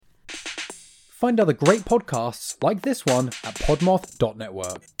Find other great podcasts like this one at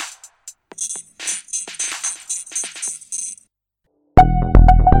podmoth.network.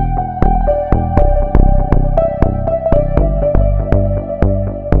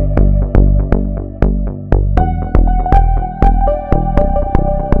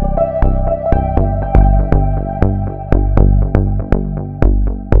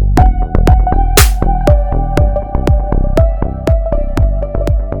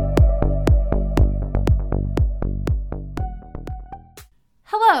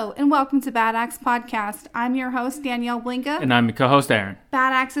 Hello, and welcome to Bad Axe Podcast. I'm your host, Danielle Blinka. And I'm your co-host, Aaron.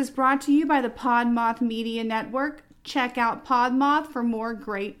 Bad Axe is brought to you by the Podmoth Media Network. Check out Podmoth for more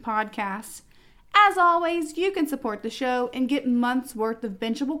great podcasts. As always, you can support the show and get months worth of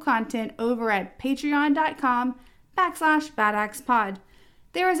bingeable content over at patreon.com/badaxepod.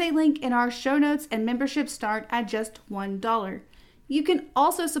 There is a link in our show notes, and memberships start at just $1. You can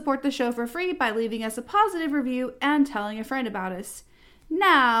also support the show for free by leaving us a positive review and telling a friend about us.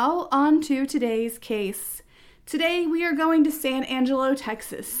 Now, on to today's case. Today, we are going to San Angelo,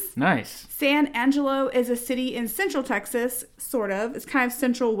 Texas. Nice. San Angelo is a city in central Texas, sort of. It's kind of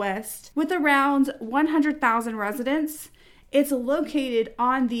central west, with around 100,000 residents. It's located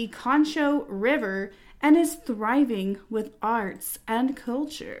on the Concho River and is thriving with arts and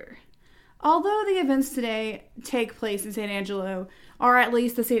culture. Although the events today take place in San Angelo, or at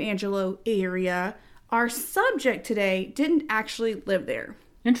least the San Angelo area, our subject today didn't actually live there.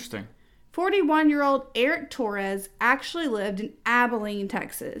 Interesting. 41-year-old Eric Torres actually lived in Abilene,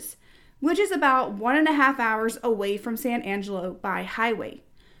 Texas, which is about 1.5 hours away from San Angelo by highway.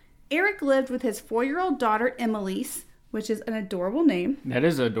 Eric lived with his 4-year-old daughter, Emily's, which is an adorable name. That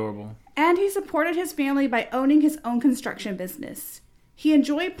is adorable. And he supported his family by owning his own construction business. He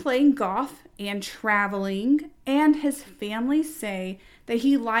enjoyed playing golf and traveling, and his family say that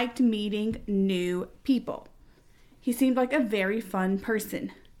he liked meeting new people. He seemed like a very fun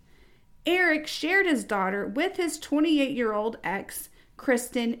person. Eric shared his daughter with his 28-year-old ex,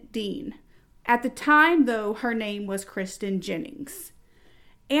 Kristen Dean. At the time, though, her name was Kristen Jennings.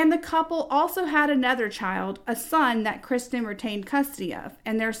 And the couple also had another child, a son that Kristen retained custody of,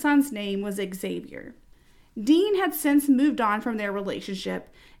 and their son's name was Xavier. Dean had since moved on from their relationship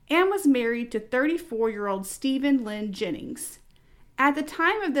and was married to 34-year-old Stephen Lynn Jennings. At the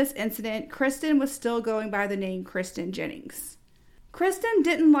time of this incident, Kristen was still going by the name Kristen Jennings. Kristen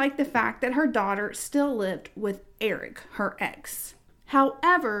didn't like the fact that her daughter still lived with Eric, her ex.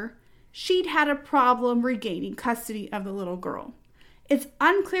 However, she'd had a problem regaining custody of the little girl. It's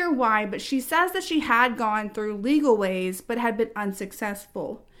unclear why, but she says that she had gone through legal ways but had been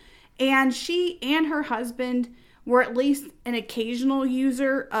unsuccessful. And she and her husband were at least an occasional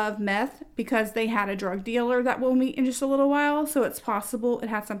user of meth because they had a drug dealer that we'll meet in just a little while. So it's possible it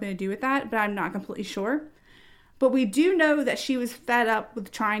had something to do with that, but I'm not completely sure. But we do know that she was fed up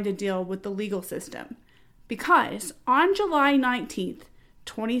with trying to deal with the legal system because on July 19th,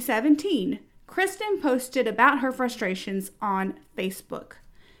 2017, Kristen posted about her frustrations on Facebook.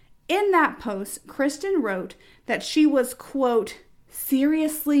 In that post, Kristen wrote that she was, quote,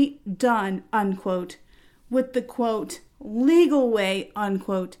 seriously done, unquote, with the, quote, legal way,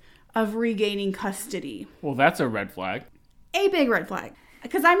 unquote, of regaining custody. Well, that's a red flag. A big red flag.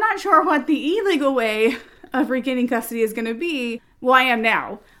 Because I'm not sure what the illegal way of regaining custody is going to be. Well, I am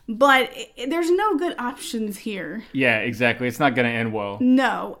now. But there's no good options here. Yeah, exactly. It's not going to end well.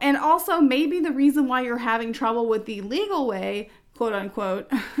 No. And also, maybe the reason why you're having trouble with the legal way, quote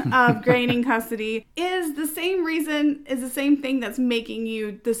unquote, of gaining custody is the same thing that's making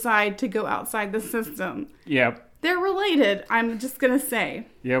you decide to go outside the system. Yep. They're related, I'm just going to say.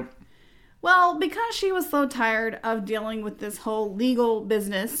 Yep. Well, because she was so tired of dealing with this whole legal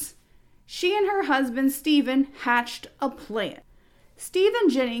business, she and her husband, Stephen, hatched a plan. Stephen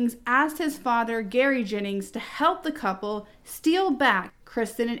Jennings asked his father, Gary Jennings, to help the couple steal back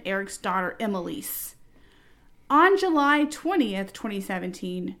Kristen and Eric's daughter, Emily's. On July 20th,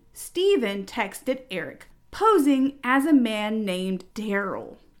 2017, Stephen texted Eric, posing as a man named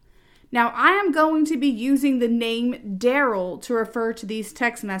Daryl. Now, I am going to be using the name Daryl to refer to these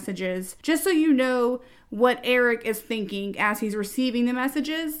text messages, just so you know what Eric is thinking as he's receiving the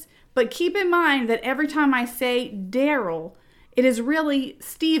messages. But keep in mind that every time I say Daryl, it is really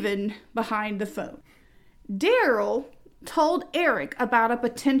Stephen behind the phone. Daryl told Eric about a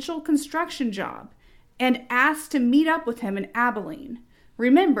potential construction job and asked to meet up with him in Abilene.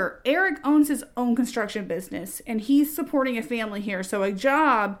 Remember, Eric owns his own construction business and he's supporting a family here, so a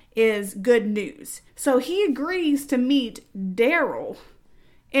job is good news. So he agrees to meet Daryl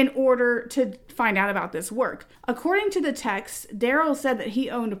in order to find out about this work. According to the text, Daryl said that he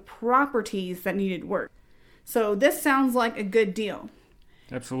owned properties that needed work. So this sounds like a good deal.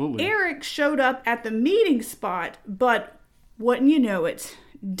 Absolutely. Eric showed up at the meeting spot, but wouldn't you know it,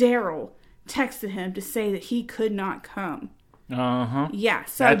 Daryl texted him to say that he could not come. Uh-huh. Yeah,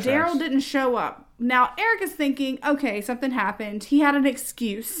 so That Daryl tracks. didn't show up. Now, Eric is thinking, okay, something happened. He had an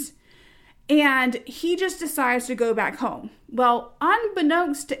excuse. And he just decides to go back home. Well,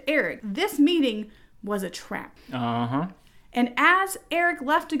 unbeknownst to Eric, this meeting was a trap. Uh-huh. And as Eric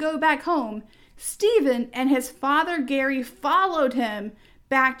left to go back home, Stephen and his father Gary followed him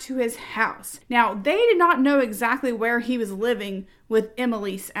back to his house. Now, they did not know exactly where he was living with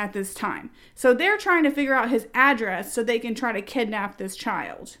Emelise at this time. So they're trying to figure out his address so they can try to kidnap this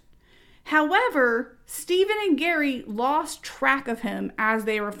child. However, Stephen and Gary lost track of him as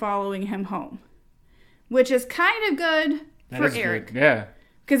they were following him home, which is kind of good for Eric. Good. Yeah.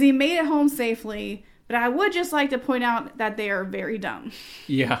 Because he made it home safely. But I would just like to point out that they are very dumb.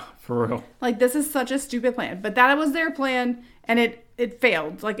 Yeah, for real. Like, this is such a stupid plan. But that was their plan, and it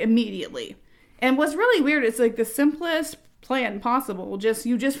failed, like, immediately. And what's really weird is, like, the simplest plan possible.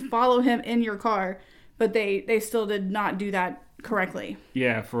 You just follow him in your car. But they still did not do that correctly.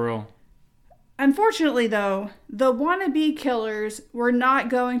 Yeah, for real. Unfortunately, though, the wannabe killers were not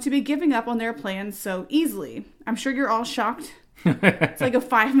going to be giving up on their plans so easily. I'm sure you're all shocked. It's like a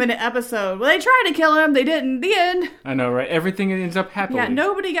 5-minute episode. Well, they tried to kill him. They didn't. The end. I know, right? Everything ends up happily. Yeah,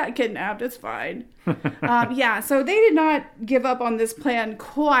 nobody got kidnapped. It's fine. So they did not give up on this plan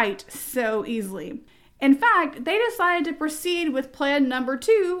quite so easily. In fact, they decided to proceed with plan number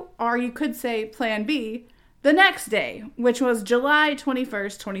 2, or you could say plan B, the next day, which was July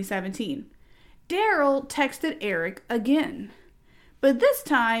 21st, 2017. Daryl texted Eric again. But this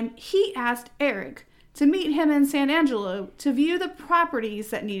time, he asked Eric to meet him in San Angelo to view the properties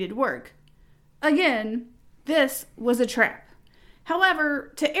that needed work. Again, this was a trap.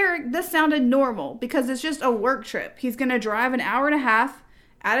 However, to Eric, this sounded normal because it's just a work trip. He's going to drive an hour and a half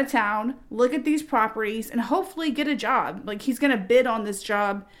out of town, look at these properties, and hopefully get a job. Like, he's going to bid on this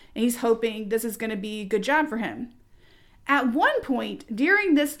job, and he's hoping this is going to be a good job for him. At one point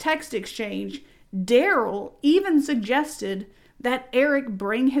during this text exchange, Daryl even suggested that Eric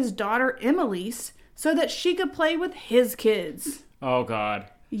bring his daughter Emelise so that she could play with his kids. Oh, God.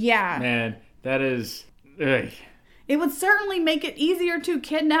 Yeah. Man, that is... Ugh. It would certainly make it easier to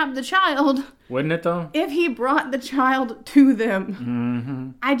kidnap the child. Wouldn't it, though? If he brought the child to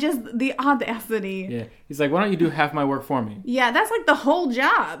them. Mm-hmm. The audacity. Yeah. He's like, why don't you do half my work for me? Yeah, that's like the whole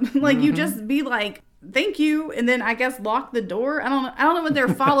job. Like, you just be like, thank you, and then I guess lock the door. I don't know what their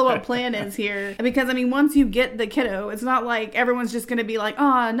follow-up plan is here. Because, I mean, once you get the kiddo, it's not like everyone's just going to be like,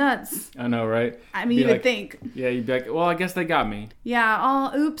 oh, nuts. I know, right? I mean, Be you would like, think. Yeah, you'd be like, well, I guess they got me. Yeah,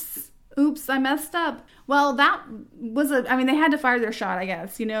 oh, oops, I messed up. Well, that was they had to fire their shot, I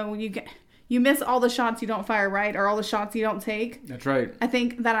guess. You know, you miss all the shots you don't fire, right? Or all the shots you don't take. That's right. I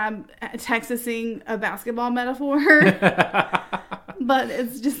think that I'm Texasing a basketball metaphor. But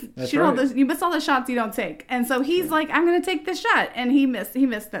it's just you miss all the shots you don't take. And so he's like, I'm going to take this shot. And he missed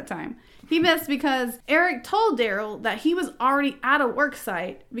that time. He missed because Eric told Daryl that he was already at a work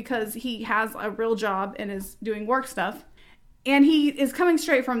site because he has a real job and is doing work stuff. And he is coming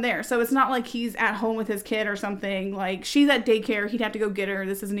straight from there. So it's not like he's at home with his kid or something. Like, she's at daycare. He'd have to go get her.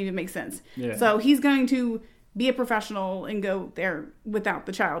 This doesn't even make sense. Yeah. So he's going to be a professional and go there without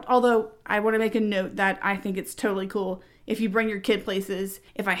the child. Although, I want to make a note that I think it's totally cool if you bring your kid places.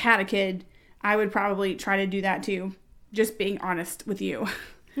 If I had a kid, I would probably try to do that too. Just being honest with you.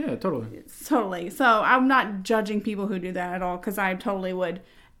 Yeah, totally. Totally. So I'm not judging people who do that at all, because I totally would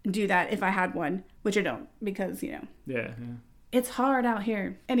do that if I had one, which I don't, because, you know. Yeah. It's hard out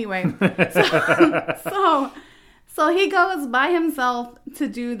here. Anyway, so he goes by himself to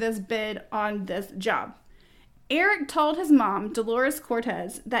do this bid on this job. Eric told his mom, Dolores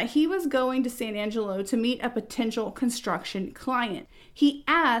Cortez, that he was going to San Angelo to meet a potential construction client. He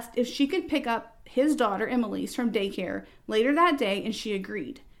asked if she could pick up his daughter, Emelise, from daycare later that day, and she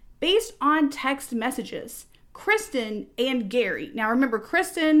agreed. Based on text messages, Kristen and Gary. Now remember,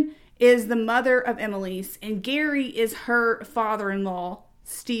 Kristen is the mother of Emelise, and Gary is her father-in-law,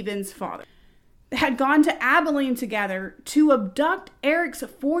 Stephen's father, had gone to Abilene together to abduct Eric's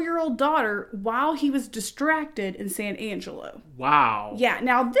 4-year-old daughter while he was distracted in San Angelo. Wow. Yeah,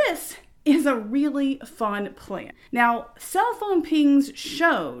 now this is a really fun plan. Now, cell phone pings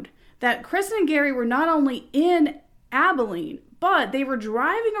showed that Kristen and Gary were not only in Abilene, but they were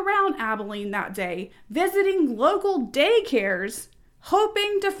driving around Abilene that day, visiting local daycares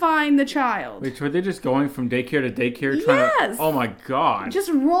hoping to find the child. Wait, were they just going from daycare to daycare? Yes. Oh my god. Just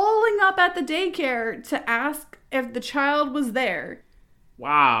rolling up at the daycare to ask if the child was there.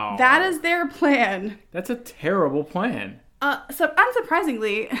 Wow. That is their plan. That's a terrible plan. So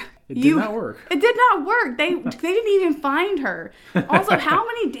unsurprisingly, It did not work. It did not work. They didn't even find her. Also, how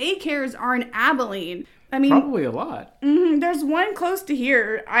many daycares are in Abilene? I mean, Probably a lot. there's one close to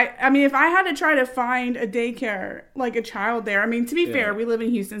here. I mean, if I had to try to find a daycare, like a child there, I mean, to be fair, we live in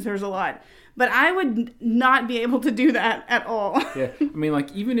Houston, so there's a lot. But I would not be able to do that at all. Yeah. I mean,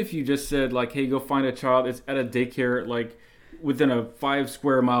 like, even if you just said, like, hey, go find a child, it's at a daycare, like, within a 5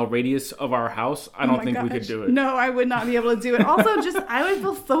 square mile radius of our house, I don't think we could do it. No, I would not be able to do it. Also, I would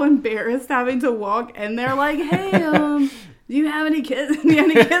feel so embarrassed having to walk in there like, hey, do you have any kids? Do you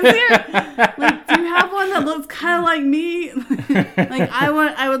have any kids here? Like, do you have one that looks kind of like me? Like,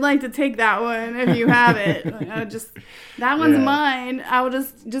 I would like to take that one if you have it. Like, that one's mine. I would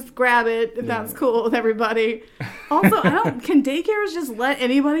just grab it if that's cool with everybody. Also, can daycares just let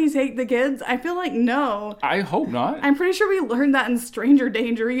anybody take the kids? I feel like no. I hope not. I'm pretty sure we learned that in Stranger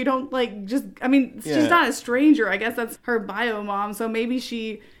Danger. You don't she's not a stranger. I guess that's her bio mom. So maybe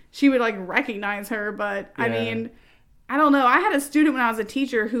she would like recognize her. But I mean, I don't know. I had a student when I was a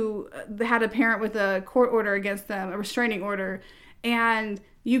teacher who had a parent with a court order against them, a restraining order. And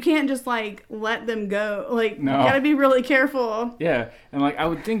you can't just like let them go. Like, you gotta be really careful. Yeah. And like, I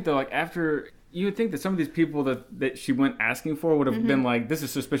would think though, like after... You would think that some of these people that she went asking for would have been like, this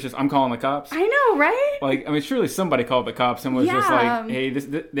is suspicious, I'm calling the cops. I know, right? Like, I mean, surely somebody called the cops and was just like, hey,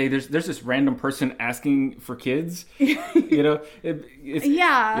 there's this random person asking for kids. You know?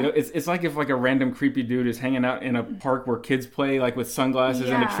 It's like if like a random creepy dude is hanging out in a park where kids play, like with sunglasses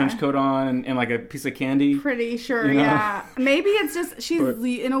and a trench coat on and like a piece of candy. Pretty sure, Maybe it's just,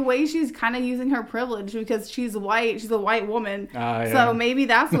 in a way, she's kind of using her privilege because she's white. She's a white woman. So maybe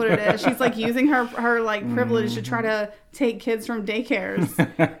that's what it is. She's like using her like privilege to try to take kids from daycares,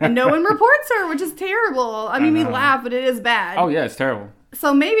 and no one reports her, which is terrible. I mean, we laugh, but it is bad. Oh yeah, it's terrible.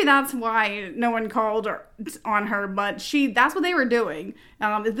 So maybe that's why no one called on her, but that's what they were doing.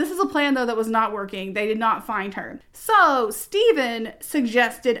 This is a plan though that was not working. They did not find her. So Stephen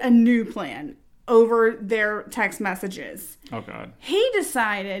suggested a new plan over their text messages. Oh God. He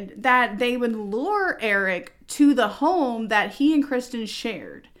decided that they would lure Eric to the home that he and Kristen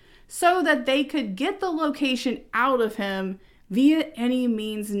shared, so that they could get the location out of him via any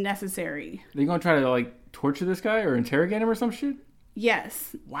means necessary. Are you going to try to, like, torture this guy or interrogate him or some shit?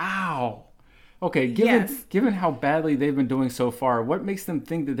 Yes. Wow. Okay, given how badly they've been doing so far, what makes them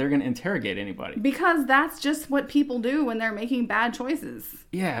think that they're going to interrogate anybody? Because that's just what people do when they're making bad choices.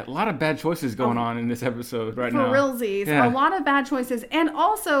 Yeah, a lot of bad choices going on in this episode right now. For realsies. Yeah. A lot of bad choices. And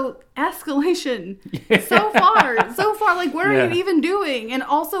also escalation. Yeah. So far. Like, what are you even doing? And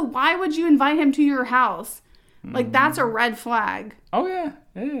also, why would you invite him to your house? Like, that's a red flag. Oh, yeah.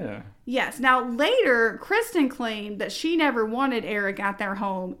 Yeah. Yes. Now, later, Kristen claimed that she never wanted Eric at their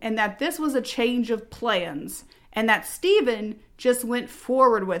home and that this was a change of plans and that Stephen just went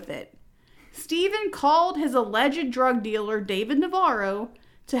forward with it. Stephen called his alleged drug dealer, David Navarro,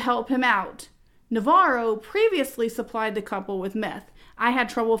 to help him out. Navarro previously supplied the couple with meth. I had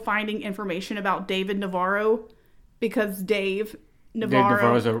trouble finding information about David Navarro because Dave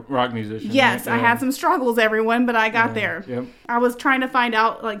Navarro's a rock musician. Yes, right? I had some struggles, everyone, but I got there. Yep. I was trying to find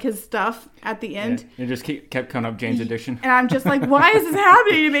out like his stuff at the end. It just kept coming up Jane's Addiction. And I'm just like, why is this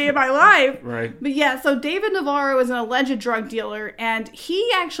happening to me in my life? Right. But yeah, so David Navarro is an alleged drug dealer, and he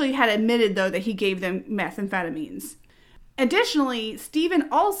actually had admitted, though, that he gave them methamphetamines. Additionally, Stephen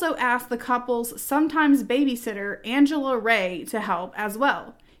also asked the couple's sometimes babysitter, Angela Ray, to help as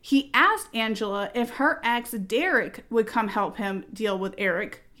well. He asked Angela if her ex, Derek, would come help him deal with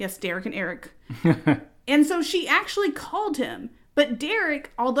Eric. Yes, Derek and Eric. And so she actually called him. But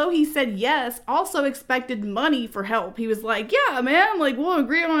Derek, although he said yes, also expected money for help. He was like, yeah, man, like, we'll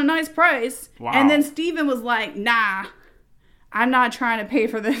agree on a nice price. Wow. And then Stephen was like, nah, I'm not trying to pay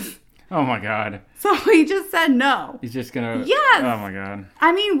for this. Oh, my God. So he just said no. He's just going to... Yes. Oh, my God.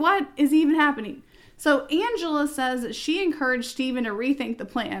 I mean, what is even happening? So Angela says that she encouraged Stephen to rethink the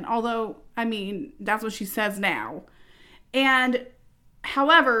plan, although, I mean, that's what she says now. And,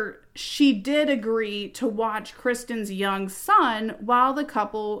 however, she did agree to watch Kristen's young son while the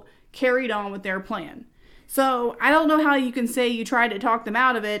couple carried on with their plan. So I don't know how you can say you tried to talk them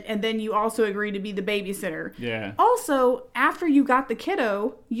out of it and then you also agreed to be the babysitter. Yeah. Also, after you got the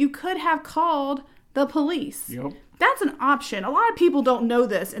kiddo, you could have called the police. Yep. That's an option. A lot of people don't know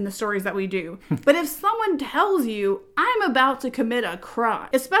this in the stories that we do. But if someone tells you, I'm about to commit a crime,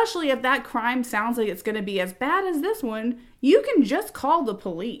 especially if that crime sounds like it's going to be as bad as this one, you can just call the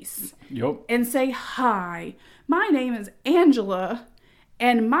police. Yep. And say, hi, my name is Angela,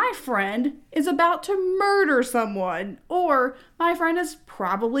 and my friend is about to murder someone. Or my friend is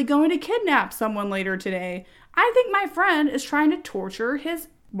probably going to kidnap someone later today. I think my friend is trying to torture his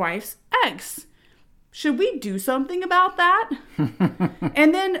wife's ex. Should we do something about that?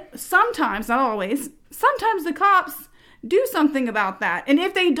 And then sometimes, not always, sometimes the cops do something about that. And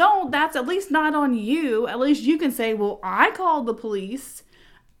if they don't, that's at least not on you. At least you can say, well, I called the police.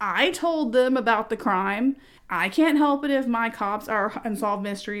 I told them about the crime. I can't help it if my cops are Unsolved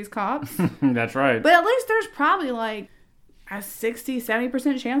Mysteries cops. That's right. But at least there's probably like a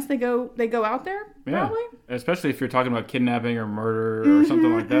 60-70% chance they go out there. Yeah. Probably. Especially if you're talking about kidnapping or murder or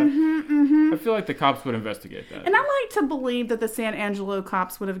something like that. I feel like the cops would investigate that. And I like to believe that the San Angelo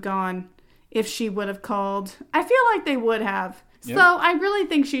cops would have gone if she would have called. I feel like they would have. Yep. So I really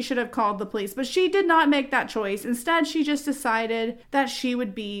think she should have called the police, but she did not make that choice. Instead, she just decided that she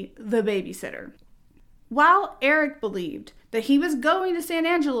would be the babysitter. While Eric believed that he was going to San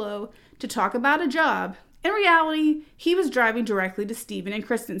Angelo to talk about a job, in reality, he was driving directly to Stephen and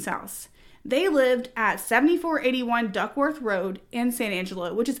Kristen's house. They lived at 7481 Duckworth Road in San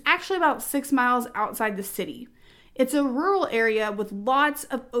Angelo, which is actually about 6 miles outside the city. It's a rural area with lots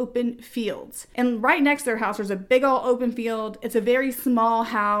of open fields. And right next to their house, there's a big old open field. It's a very small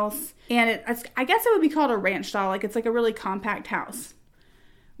house. And I guess it would be called a ranch style. Like it's like a really compact house.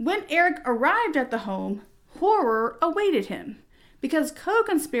 When Eric arrived at the home, horror awaited him. Because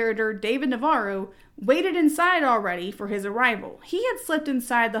co-conspirator David Navarro waited inside already for his arrival. He had slipped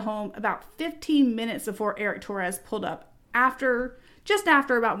inside the home about 15 minutes before Eric Torres pulled up, just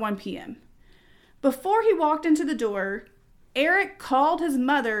after about 1 p.m. Before he walked into the door, Eric called his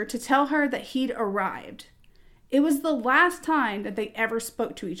mother to tell her that he'd arrived. It was the last time that they ever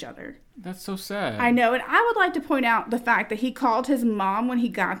spoke to each other. That's so sad. I know, and I would like to point out the fact that he called his mom when he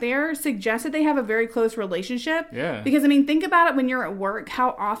got there suggests that they have a very close relationship. Yeah. Because, I mean, think about it when you're at work.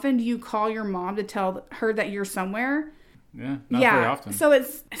 How often do you call your mom to tell her that you're somewhere? Yeah, not very often. So it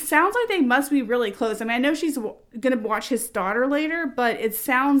sounds like they must be really close. I mean, I know she's going to watch his daughter later, but it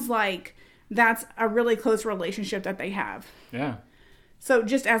sounds like that's a really close relationship that they have. Yeah. So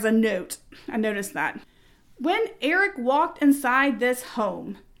just as a note, I noticed that. When Eric walked inside this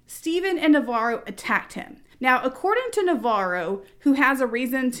home, Stephen and Navarro attacked him. Now, according to Navarro, who has a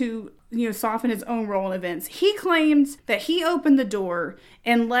reason to, soften his own role in events, he claims that he opened the door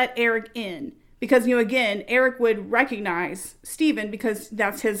and let Eric in. Because, again, Eric would recognize Stephen because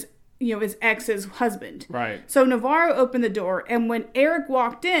that's his ex's husband. Right. So Navarro opened the door, and when Eric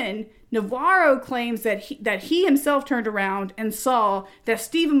walked in, Navarro claims that he himself turned around and saw that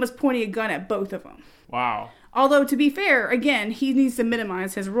Stephen was pointing a gun at both of them. Wow. Although, to be fair, again, he needs to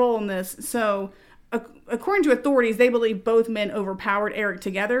minimize his role in this. So, according to authorities, they believe both men overpowered Eric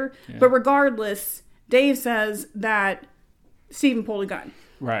together. Yeah. But regardless, Dave says that Stephen pulled a gun.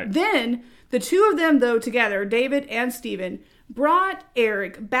 Right. Then, the two of them, though, together, David and Stephen, brought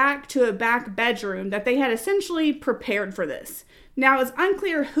Eric back to a back bedroom that they had essentially prepared for this. Now, it's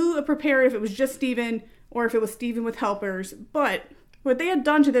unclear who had prepared, if it was just Stephen or if it was Stephen with helpers. But what they had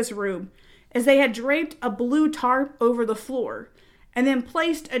done to this room is they had draped a blue tarp over the floor and then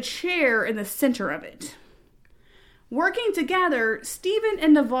placed a chair in the center of it. Working together, Stephen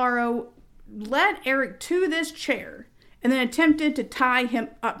and Navarro led Eric to this chair and then attempted to tie him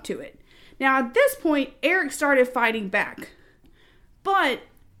up to it. Now, at this point, Eric started fighting back, but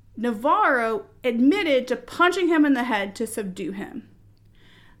Navarro admitted to punching him in the head to subdue him.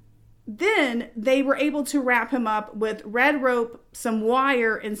 Then they were able to wrap him up with red rope, some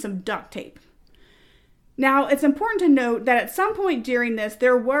wire, and some duct tape. Now, it's important to note that at some point during this,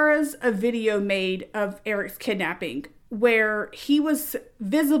 there was a video made of Eric's kidnapping where he was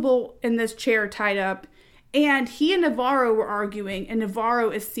visible in this chair tied up, and he and Navarro were arguing, and Navarro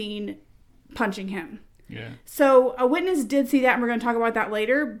is seen punching him. Yeah. So a witness did see that, and we're going to talk about that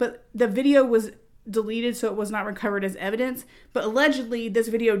later, but the video was deleted, so it was not recovered as evidence. But allegedly, this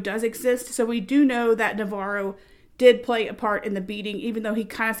video does exist, so we do know that Navarro did play a part in the beating, even though he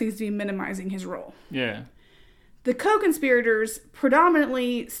kind of seems to be minimizing his role. Yeah. The co-conspirators,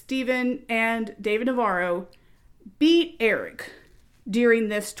 predominantly Stephen and David Navarro, beat Eric during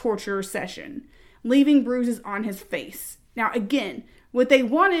this torture session, leaving bruises on his face. Now, again, what they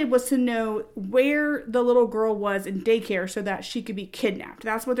wanted was to know where the little girl was in daycare so that she could be kidnapped.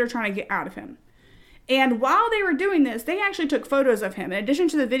 That's what they're trying to get out of him. And while they were doing this, they actually took photos of him. In addition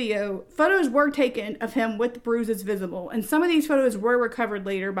to the video, photos were taken of him with bruises visible. And some of these photos were recovered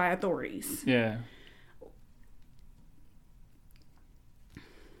later by authorities. Yeah.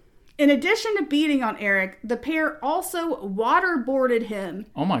 In addition to beating on Eric, the pair also waterboarded him.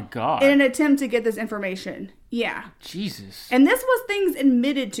 Oh my God. In an attempt to get this information. Yeah. Jesus. And this was things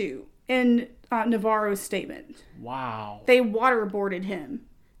admitted to in Navarro's statement. Wow. They waterboarded him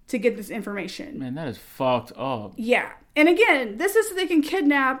to get this information. Man, that is fucked up. Yeah. And again, this is so they can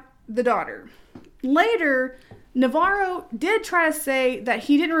kidnap the daughter. Later, Navarro did try to say that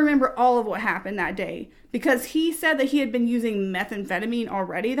he didn't remember all of what happened that day because he said that he had been using methamphetamine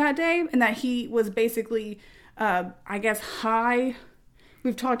already that day and that he was basically, I guess, high.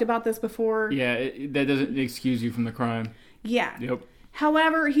 We've talked about this before. Yeah, that doesn't excuse you from the crime. Yeah. Yep.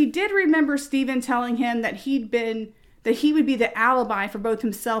 However, he did remember Stephen telling him that he would be the alibi for both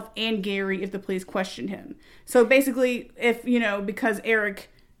himself and Gary if the police questioned him. So basically, if, because Eric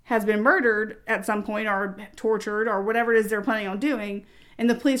has been murdered at some point or tortured or whatever it is they're planning on doing, and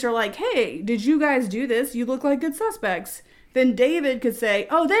the police are like, hey, did you guys do this? You look like good suspects. Then David could say,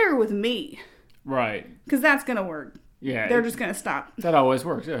 oh, they were with me. Right. Because that's going to work. Yeah. They're just going to stop. That always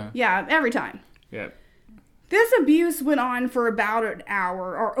works, yeah. Yeah, every time. Yeah. This abuse went on for about an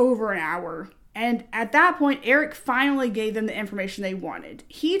hour or over an hour. And at that point, Eric finally gave them the information they wanted.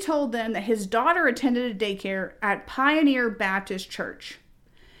 He told them that his daughter attended a daycare at Pioneer Baptist Church.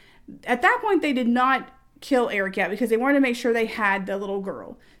 At that point, they did not kill Eric yet because they wanted to make sure they had the little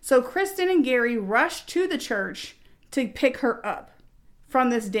girl. So Kristen and Gary rushed to the church to pick her up from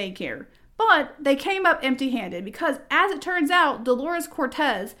this daycare. But they came up empty-handed because, as it turns out, Dolores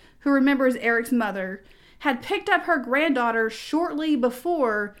Cortez, who remembers Eric's mother, had picked up her granddaughter shortly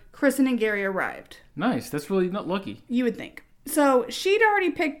before Kristen and Gary arrived. Nice. That's really not lucky. You would think. So she'd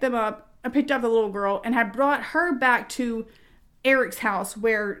already picked up the little girl and had brought her back to Eric's house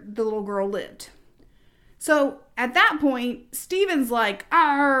where the little girl lived. So at that point, Stephen's like,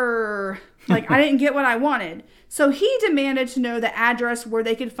 arr, like I didn't get what I wanted. So he demanded to know the address where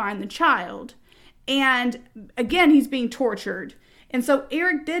they could find the child. And again, he's being tortured. And so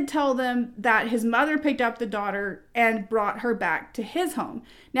Eric did tell them that his mother picked up the daughter and brought her back to his home.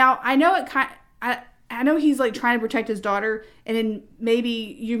 Now, I know I know he's like trying to protect his daughter, and then maybe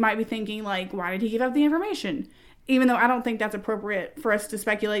you might be thinking like, why did he give up the information? Even though I don't think that's appropriate for us to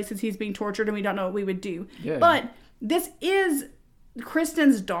speculate since he's being tortured and we don't know what we would do. Yeah. But this is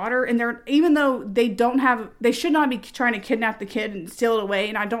Kristen's daughter, and even though they should not be trying to kidnap the kid and steal it away,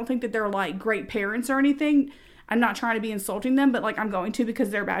 and I don't think that they're like great parents or anything. I'm not trying to be insulting them, but like I'm going to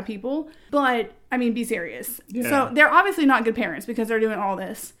because they're bad people. But I mean, be serious. Yeah. So they're obviously not good parents because they're doing all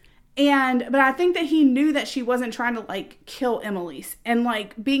this. But I think that he knew that she wasn't trying to like kill Emelise, and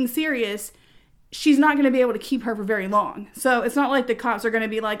like being serious, she's not going to be able to keep her for very long. So it's not like the cops are going to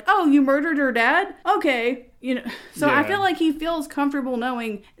be like, oh, you murdered her dad? Okay. So yeah. I feel like he feels comfortable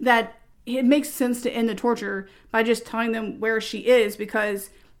knowing that it makes sense to end the torture by just telling them where she is, because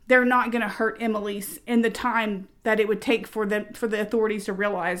they're not going to hurt Emelise in the time that it would take for the authorities to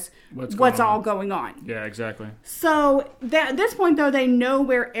realize what's all going on. Yeah, exactly. So at this point, though, they know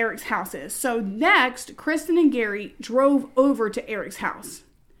where Eric's house is. So next, Kristen and Gary drove over to Eric's house.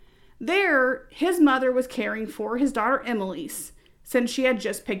 There, his mother was caring for his daughter Emelise since she had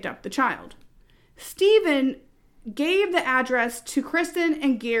just picked up the child. Stephen gave the address to Kristen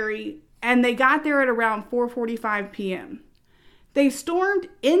and Gary, and they got there at around 4:45 p.m. They stormed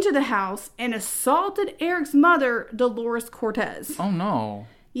into the house and assaulted Eric's mother, Dolores Cortez. Oh, no.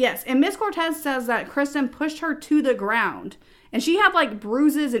 Yes, and Miss Cortez says that Kristen pushed her to the ground, and she had, like,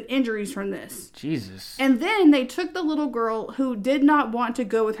 bruises and injuries from this. Jesus. And then they took the little girl who did not want to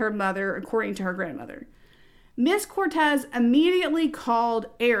go with her mother, according to her grandmother. Miss Cortez immediately called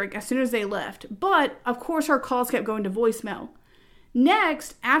Eric as soon as they left, but, of course, her calls kept going to voicemail.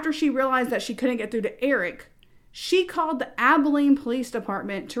 Next, after she realized that she couldn't get through to Eric, she called the Abilene Police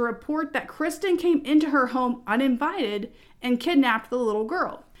Department to report that Kristen came into her home uninvited and kidnapped the little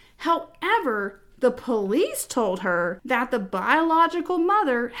girl. However, the police told her that the biological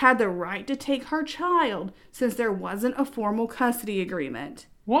mother had the right to take her child since there wasn't a formal custody agreement.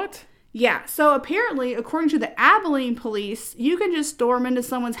 What? Yeah, so apparently, according to the Abilene police, you can just storm into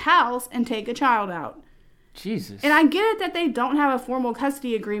someone's house and take a child out. Jesus. And I get it that they don't have a formal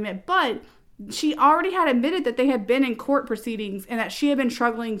custody agreement, but she already had admitted that they had been in court proceedings and that she had been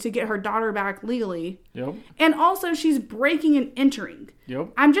struggling to get her daughter back legally. Yep. And also she's breaking and entering. Yep.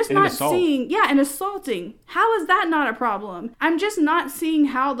 I'm just not seeing, and assaulting. How is that not a problem? I'm just not seeing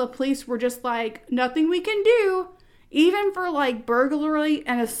how the police were just like, nothing we can do, even for like burglary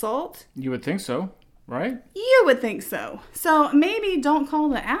and assault. You would think so, Right? You would think so. So maybe don't call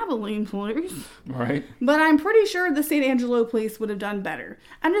the Abilene police. Right. But I'm pretty sure the San Angelo police would have done better.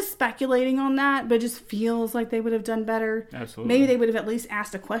 I'm just speculating on that, but it just feels like they would have done better. Absolutely. Maybe they would have at least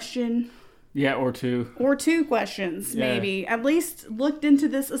asked a question. Yeah, or two. Or two questions, maybe. At least looked into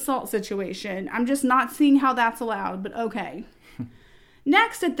this assault situation. I'm just not seeing how that's allowed, but okay.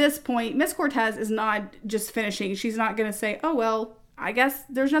 Next, at this point, Miss Cortez is not just finishing. She's not going to say, oh, well, I guess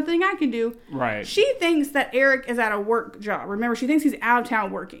there's nothing I can do. Right. She thinks that Eric is at a work job. Remember, she thinks he's out of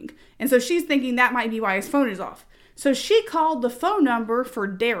town working. And so she's thinking that might be why his phone is off. So she called the phone number for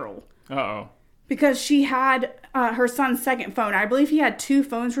Daryl. Uh-oh. Because she had her son's second phone. I believe he had two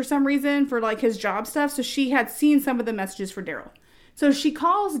phones for some reason for like his job stuff. So she had seen some of the messages for Daryl. So she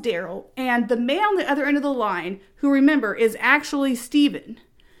calls Daryl, and the man on the other end of the line, who remember is actually Steven,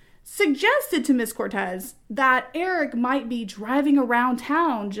 suggested to Miss Cortez that Eric might be driving around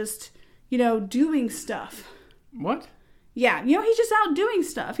town just, doing stuff. What? Yeah, he's just out doing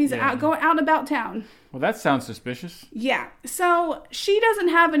stuff. He's going out and about town. Well, that sounds suspicious. Yeah, so she doesn't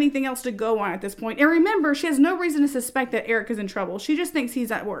have anything else to go on at this point. And remember, she has no reason to suspect that Eric is in trouble. She just thinks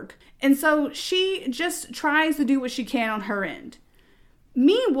he's at work. And so she just tries to do what she can on her end.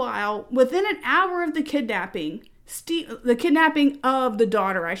 Meanwhile, within an hour of the kidnapping, the kidnapping of the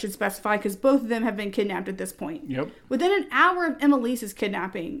daughter, I should specify, because both of them have been kidnapped at this point. Yep. Within an hour of Emmelisa's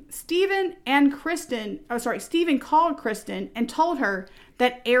kidnapping, Steven called Kristen and told her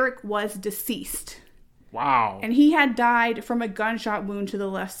that Eric was deceased. Wow. And he had died from a gunshot wound to the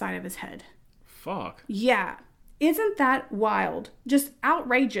left side of his head. Fuck. Yeah. Isn't that wild? Just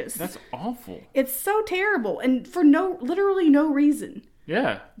outrageous. That's awful. It's so terrible. And for literally no reason.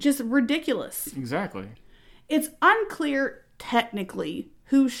 Yeah. Just ridiculous. Exactly. It's unclear technically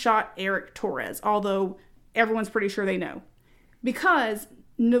who shot Eric Torres, although everyone's pretty sure they know. Because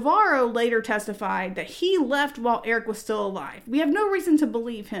Navarro later testified that he left while Eric was still alive. We have no reason to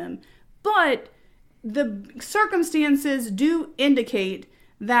believe him, but the circumstances do indicate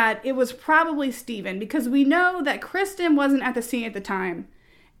that it was probably Steven, because we know that Kristen wasn't at the scene at the time,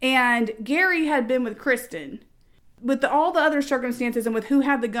 and Gary had been with Kristen. With all the other circumstances and with who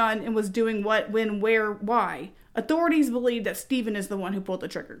had the gun and was doing what, when, where, why, authorities believe that Steven is the one who pulled the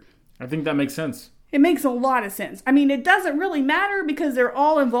trigger. I think that makes sense. It makes a lot of sense. I mean, it doesn't really matter because they're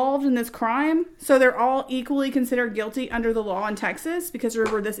all involved in this crime, so they're all equally considered guilty under the law in Texas, because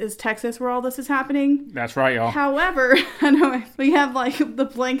remember, this is Texas where all this is happening. That's right, y'all. However, I know we have like the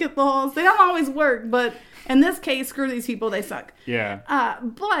blanket laws. They don't always work, but in this case, screw these people, they suck. Yeah.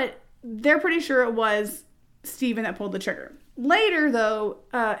 But they're pretty sure it was Steven that pulled the trigger. Later, though,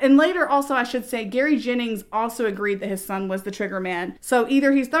 and later also, I should say, Gary Jennings also agreed that his son was the trigger man. So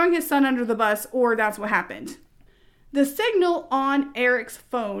either he's throwing his son under the bus or that's what happened. The signal on Eric's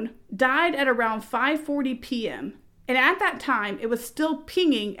phone died at around 5:40 p.m. And at that time, it was still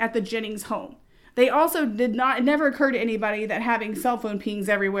pinging at the Jennings home. They also it never occurred to anybody that having cell phone pings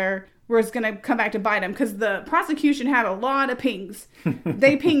everywhere was going to come back to bite them, because the prosecution had a lot of pings.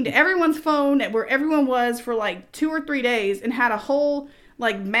 They pinged everyone's phone at where everyone was for like 2 or 3 days and had a whole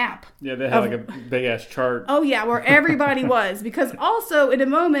like map. Yeah, they had like a big ass chart. Oh yeah, where everybody was. Because also in a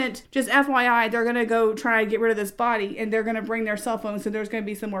moment, just FYI, they're going to go try to get rid of this body and they're going to bring their cell phones, so there's going to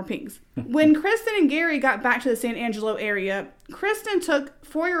be some more pings. When Kristen and Gary got back to the San Angelo area, Kristen took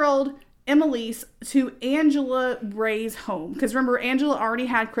 4-year-old Emilise to Angela Ray's home. Because remember, Angela already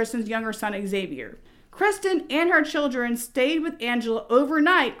had Kristen's younger son, Xavier. Kristen and her children stayed with Angela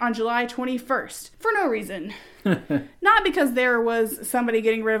overnight on July 21st for no reason. Not because there was somebody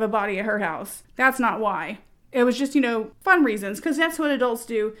getting rid of a body at her house. That's not why. It was just, fun reasons. Because that's what adults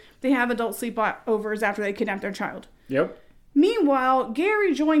do. They have adult sleepovers after they kidnap their child. Yep. Meanwhile,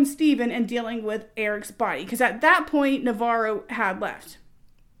 Gary joined Steven in dealing with Eric's body. Because at that point, Navarro had left.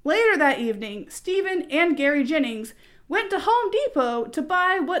 Later that evening, Steven and Gary Jennings went to Home Depot to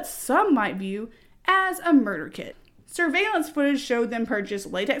buy what some might view as a murder kit. Surveillance footage showed them purchase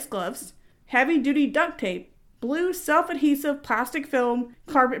latex gloves, heavy-duty duct tape, blue self-adhesive plastic film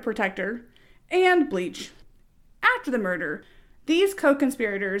carpet protector, and bleach. After the murder, these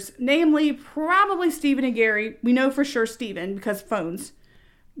co-conspirators, namely probably Steven and Gary, we know for sure Steven because phones,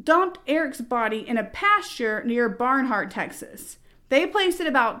 dumped Eric's body in a pasture near Barnhart, Texas. They placed it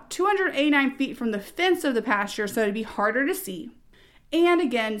about 289 feet from the fence of the pasture so it'd be harder to see. And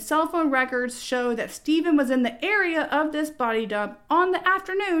again, cell phone records show that Steven was in the area of this body dump on the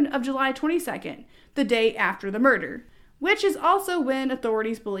afternoon of July 22nd, the day after the murder, which is also when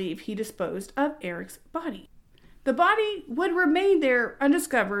authorities believe he disposed of Eric's body. The body would remain there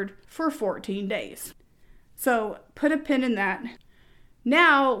undiscovered for 14 days. So put a pin in that.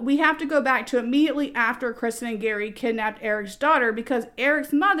 Now, we have to go back to immediately after Kristen and Gary kidnapped Eric's daughter because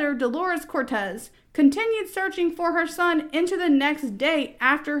Eric's mother, Dolores Cortez, continued searching for her son into the next day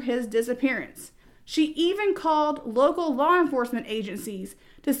after his disappearance. She even called local law enforcement agencies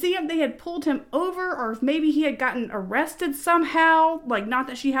to see if they had pulled him over or if maybe he had gotten arrested somehow. Like, not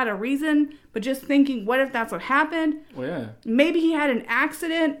that she had a reason, but just thinking, what if that's what happened? Well, yeah. Maybe he had an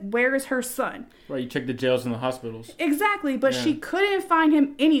accident. Where is her son? Right, you check the jails and the hospitals. Exactly, but she couldn't find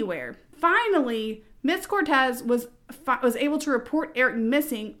him anywhere. Finally, Miss Cortez was able to report Eric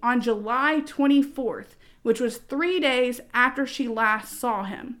missing on July 24th, which was 3 days after she last saw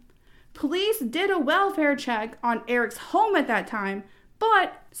him. Police did a welfare check on Eric's home at that time,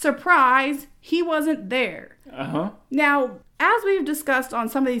 but, surprise, he wasn't there. Now, as we've discussed on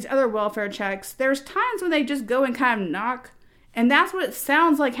some of these other welfare checks, there's times when they just go and kind of knock, and that's what it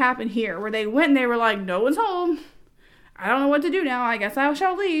sounds like happened here, where they went and they were like, no one's home. I don't know what to do now. I guess I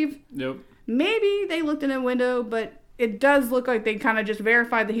shall leave. Yep. Maybe they looked in a window, but it does look like they kind of just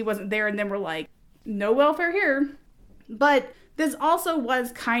verified that he wasn't there and then were like, no welfare here. But this also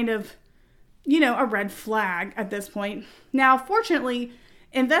was kind of, a red flag at this point. Now, fortunately,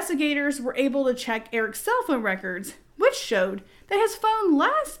 investigators were able to check Eric's cell phone records, which showed that his phone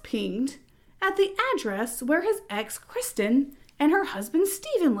last pinged at the address where his ex, Kristen, and her husband,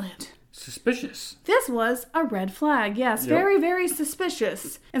 Stephen, lived. Suspicious. This was a red flag, yes. Yep. Very, very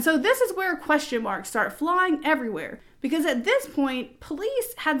suspicious. And so this is where question marks start flying everywhere. Because at this point,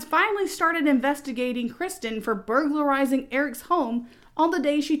 police had finally started investigating Kristen for burglarizing Eric's home on the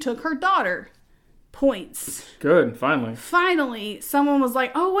day she took her daughter. Points. Good, finally. Finally, someone was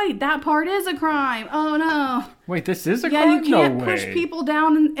like, oh wait, that part is a crime. Oh no. Wait, this is a crime? Yeah, you can't push people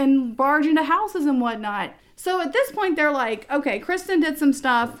down and barge into houses and whatnot. So at this point, they're like, okay, Kristen did some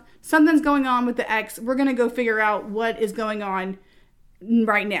stuff. Something's going on with the ex. We're going to go figure out what is going on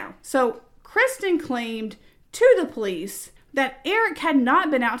right now. So Kristen claimed to the police that Eric had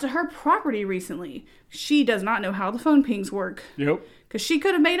not been out to her property recently. She does not know how the phone pings work. Yep. Because she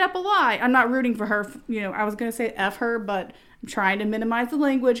could have made up a lie. I'm not rooting for her. I was going to say F her, but I'm trying to minimize the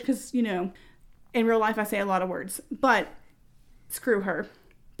language because, in real life I say a lot of words. But screw her.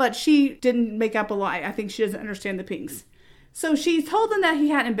 But she didn't make up a lie. I think she doesn't understand the pings. So she told them that he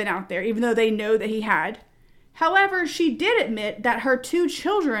hadn't been out there, even though they know that he had. However, she did admit that her 2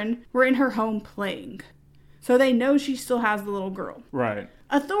 children were in her home playing. So they know she still has the little girl. Right.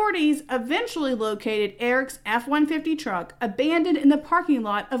 Authorities eventually located Eric's F-150 truck abandoned in the parking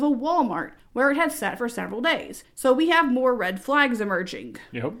lot of a Walmart where it had sat for several days. So we have more red flags emerging.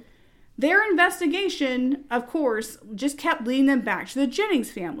 Yep. Their investigation, of course, just kept leading them back to the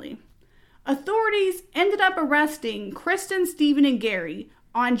Jennings family. Authorities ended up arresting Kristen, Stephen, and Gary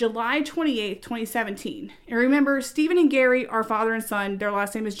on July 28, 2017. And remember, Stephen and Gary are father and son. Their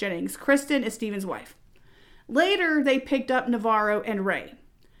last name is Jennings. Kristen is Stephen's wife. Later, they picked up Navarro and Ray.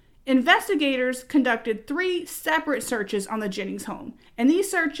 Investigators conducted 3 separate searches on the Jennings home, and these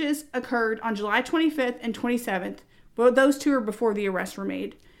searches occurred on July 25th and 27th, but those 2 are before the arrests were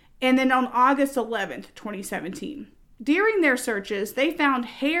made, and then on August 11th, 2017. During their searches, they found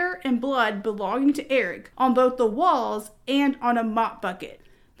hair and blood belonging to Eric on both the walls and on a mop bucket.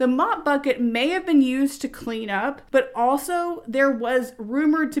 The mop bucket may have been used to clean up, but also there was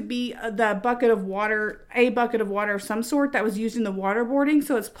rumored to be a bucket of water of some sort that was used in the waterboarding,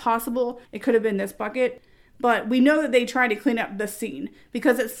 so it's possible it could have been this bucket. But we know that they tried to clean up the scene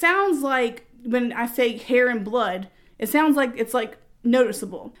because it sounds like, when I say hair and blood, it sounds like it's like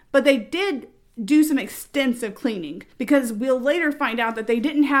noticeable. But they did do some extensive cleaning because we'll later find out that they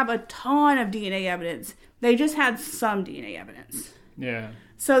didn't have a ton of DNA evidence. They just had some DNA evidence. Yeah.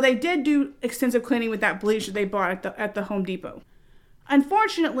 So they did do extensive cleaning with that bleach that they bought at the Home Depot.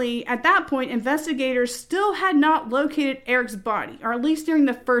 Unfortunately, at that point, investigators still had not located Eric's body, or at least during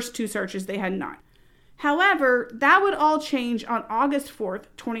the first 2 searches they had not. However, that would all change on August 4th,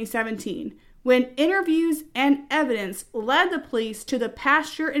 2017, when interviews and evidence led the police to the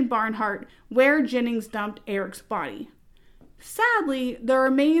pasture in Barnhart where Jennings dumped Eric's body. Sadly, the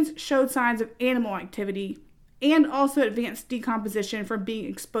remains showed signs of animal activity and also advanced decomposition from being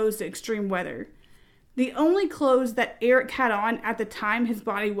exposed to extreme weather. The only clothes that Eric had on at the time his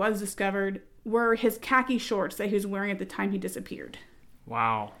body was discovered were his khaki shorts that he was wearing at the time he disappeared.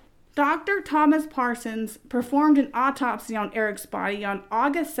 Wow. Dr. Thomas Parsons performed an autopsy on Eric's body on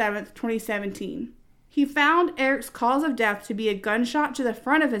August 7th, 2017. He found Eric's cause of death to be a gunshot to the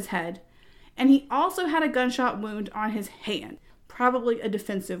front of his head, and he also had a gunshot wound on his hand, probably a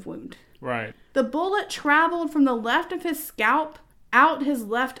defensive wound. Right. The bullet traveled from the left of his scalp out his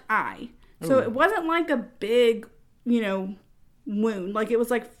left eye. So it wasn't like a big, wound. Like, it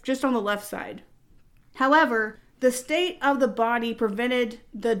was like just on the left side. However, the state of the body prevented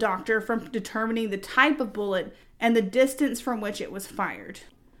the doctor from determining the type of bullet and the distance from which it was fired.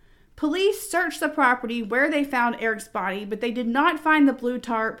 Police searched the property where they found Eric's body, but they did not find the blue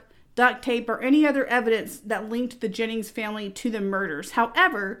tarp, duct tape, or any other evidence that linked the Jennings family to the murders.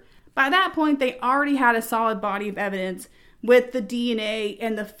 However, by that point, they already had a solid body of evidence with the DNA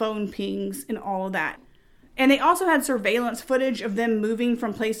and the phone pings and all of that. And they also had surveillance footage of them moving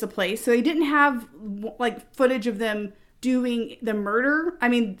from place to place. So they didn't have like footage of them doing the murder. I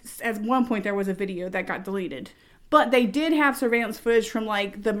mean, at one point there was a video that got deleted. But they did have surveillance footage from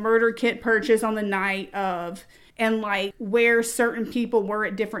like the murder kit purchase on the night of, and like where certain people were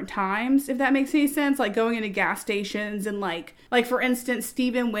at different times, if that makes any sense. Like going into gas stations and like for instance,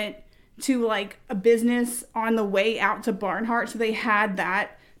 Stephen went to like a business on the way out to Barnhart. So they had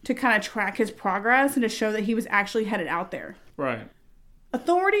that to kind of track his progress and to show that he was actually headed out there. Right.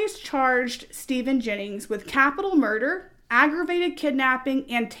 Authorities charged Stephen Jennings with capital murder, aggravated kidnapping,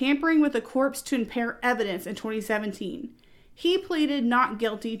 and tampering with a corpse to impair evidence in 2017. He pleaded not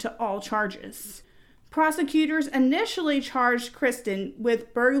guilty to all charges. Prosecutors initially charged Kristen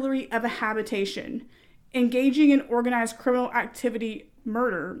with burglary of a habitation, engaging in organized criminal activity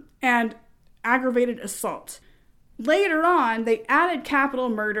murder, and aggravated assault. Later on, they added capital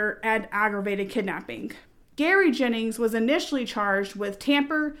murder and aggravated kidnapping. Gary Jennings was initially charged with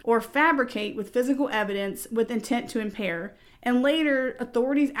tamper or fabricate with physical evidence with intent to impair, and later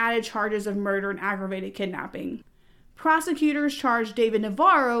authorities added charges of murder and aggravated kidnapping. Prosecutors charged David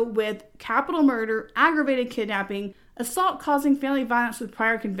Navarro with capital murder, aggravated kidnapping, assault causing family violence with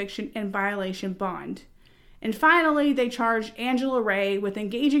prior conviction, and violation bond. And finally, they charged Angela Ray with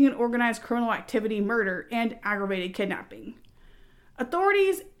engaging in organized criminal activity murder and aggravated kidnapping.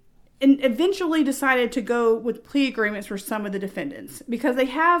 Authorities eventually decided to go with plea agreements for some of the defendants because they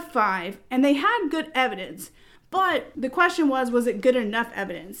have 5 and they had good evidence. But the question was it good enough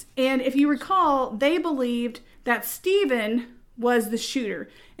evidence? And if you recall, they believed that Stephen was the shooter.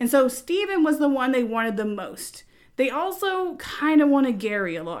 And so Stephen was the one they wanted the most. They also kind of wanted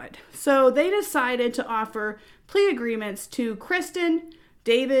Gary a lot. So they decided to offer plea agreements to Kristen,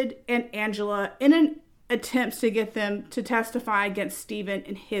 David, and Angela in an attempt to get them to testify against Stephen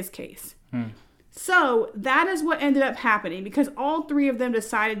in his case. So that is what ended up happening because all 3 of them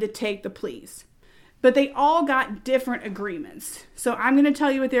decided to take the pleas. But they all got different agreements. So I'm going to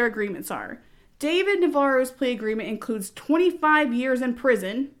tell you what their agreements are. David Navarro's plea agreement includes 25 years in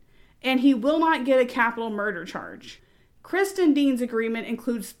prison, and he will not get a capital murder charge. Kristen Dean's agreement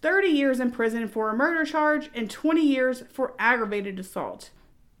includes 30 years in prison for a murder charge and 20 years for aggravated assault.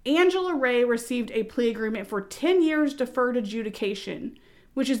 Angela Ray received a plea agreement for 10 years deferred adjudication,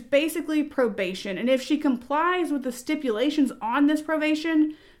 which is basically probation. And if she complies with the stipulations on this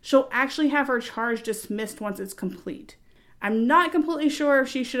probation, she'll actually have her charge dismissed once it's complete. I'm not completely sure if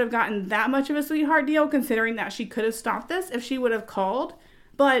she should have gotten that much of a sweetheart deal, considering that she could have stopped this if she would have called.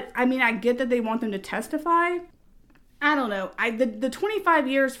 But, I mean, I get that they want them to testify. I don't know. The 25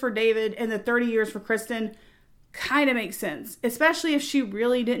 years for David and the 30 years for Kristen kind of makes sense. Especially if she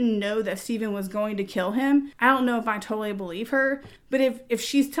really didn't know that Stephen was going to kill him. I don't know if I totally believe her. But if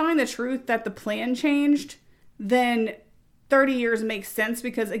she's telling the truth that the plan changed, then 30 years makes sense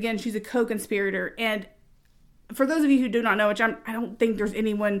because, again, she's a co-conspirator. And for those of you who do not know, which I don't think there's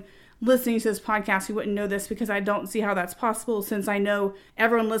anyone listening to this podcast who wouldn't know this because I don't see how that's possible since I know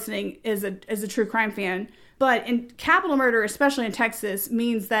everyone listening is a true crime fan. But in capital murder, especially in Texas,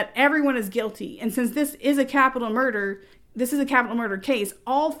 means that everyone is guilty. And since this is a capital murder case,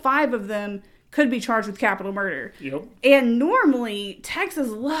 all 5 of them could be charged with capital murder. Yep. And normally, Texas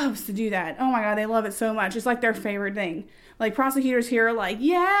loves to do that. Oh my God, they love it so much. It's like their favorite thing. Like prosecutors here are like,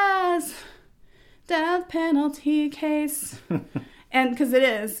 yes, death penalty case. And because it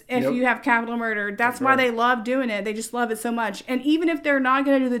is, if you have capital murder, that's why they love doing it. They just love it so much. And even if they're not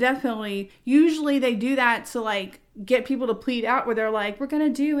going to do the death penalty, usually they do that to like get people to plead out where they're like, we're going to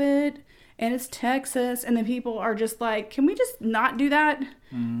do it. And it's Texas. And then people are just like, can we just not do that?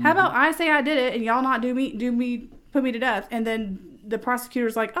 Mm-hmm. How about I say I did it and y'all not put me to death. And then the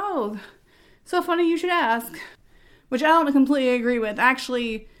prosecutor's like, oh, so funny you should ask. Which I don't completely agree with.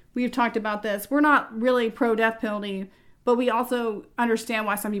 Actually, we've talked about this. We're not really pro-death penalty. But we also understand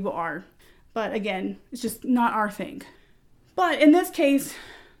why some people are. But again, it's just not our thing. But in this case,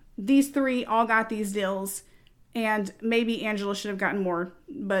 these 3 all got these deals. And maybe Angela should have gotten more.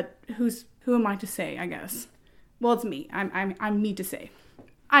 But who am I to say, I guess? Well, it's me. I'm me to say.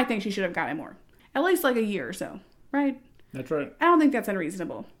 I think she should have gotten more. At least like a year or so. Right? That's right. I don't think that's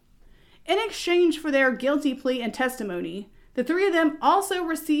unreasonable. In exchange for their guilty plea and testimony, The three of them also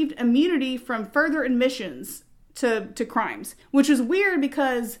received immunity from further admissions to crimes, which was weird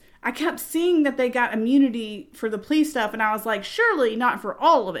because I kept seeing that they got immunity for the police stuff, and I was like, surely not for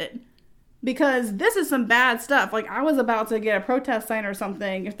all of it, because this is some bad stuff. Like, I was about to get a protest sign or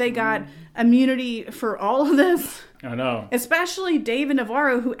something if they got immunity for all of this. I know. Especially David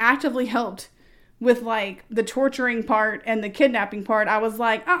Navarro, who actively helped with, like, the torturing part and the kidnapping part. I was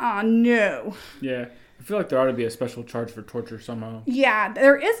like, no. Yeah. I feel like there ought to be a special charge for torture somehow. Yeah,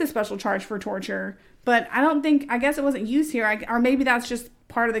 there is a special charge for torture, but I guess it wasn't used here, or maybe that's just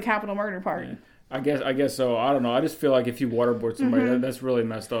part of the capital murder part. Yeah. I guess so. I don't know. I just feel like if you waterboard somebody, that's really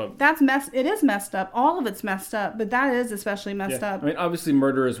messed up. It is messed up. All of it's messed up, but that is especially messed up. I mean, obviously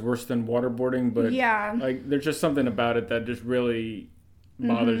murder is worse than waterboarding, but like there's just something about it that just really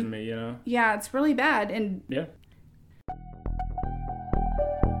bothers me, you know? Yeah, it's really bad. And yeah.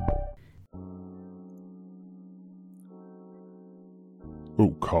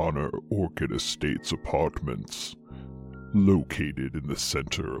 O'Connor Orchid Estates Apartments. Located in the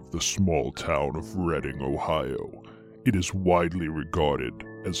center of the small town of Reading, Ohio, it is widely regarded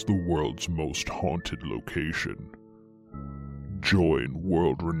as the world's most haunted location. Join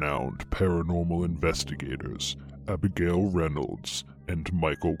world-renowned paranormal investigators Abigail Reynolds and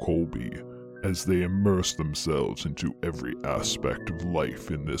Michael Colby as they immerse themselves into every aspect of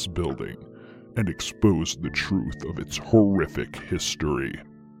life in this building and expose the truth of its horrific history.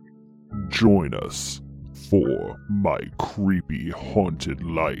 Join us for My Creepy Haunted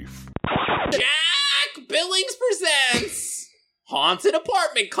Life. Jack Billings presents Haunted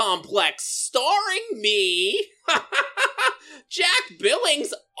Apartment Complex, starring me, Jack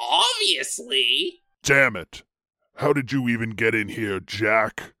Billings, obviously. Damn it! How did you even get in here,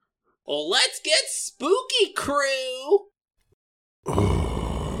 Jack? Well, let's get spooky, crew!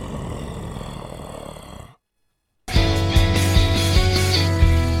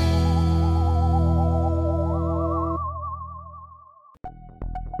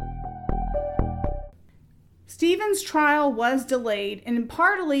 Stephen's trial was delayed, and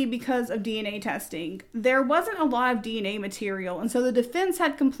partly because of DNA testing. There wasn't a lot of DNA material, and so the defense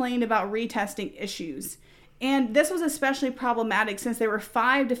had complained about retesting issues. And this was especially problematic since there were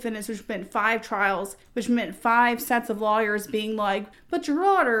 5 defendants, which meant 5 trials, which meant 5 sets of lawyers being like, but Your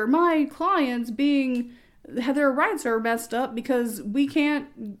Honor, my clients their rights are messed up because we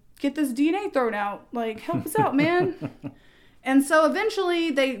can't get this DNA thrown out. Like, help us out, man. And so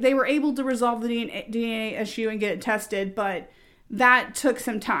eventually they were able to resolve the DNA issue and get it tested, but that took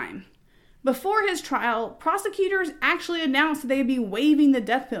some time. Before his trial, prosecutors actually announced that they'd be waiving the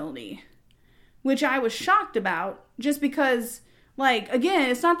death penalty, which I was shocked about, just because, like, again,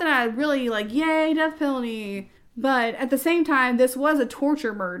 it's not that I really, like, yay, death penalty, but at the same time, this was a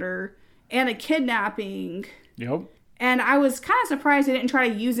torture murder and a kidnapping. Yep. And I was kind of surprised they didn't try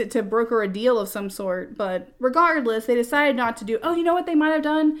to use it to broker a deal of some sort. But regardless, they decided not to do. Oh, you know what they might have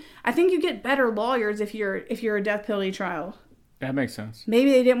done? I think you get better lawyers if you're a death penalty trial. That makes sense. Maybe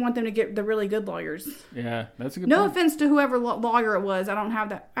they didn't want them to get the really good lawyers. Yeah, that's a good No point. offense to whoever lawyer it was. I don't have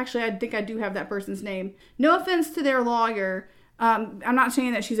that. Actually, I think I do have that person's name. No offense to their lawyer. I'm not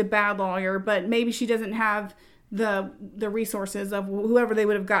saying that she's a bad lawyer, but maybe she doesn't have the resources of whoever they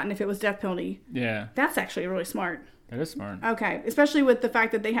would have gotten if it was death penalty. Yeah. That's actually really smart. That is smart. Okay, especially with the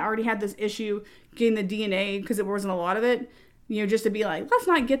fact that they already had this issue getting the DNA because there wasn't a lot of it. You know, just to be like, let's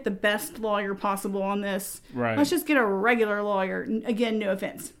not get the best lawyer possible on this. Right. Let's just get a regular lawyer. Again, no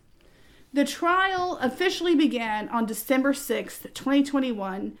offense. The trial officially began on December 6th,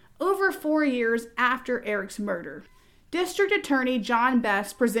 2021, over 4 years after Eric's murder. District Attorney John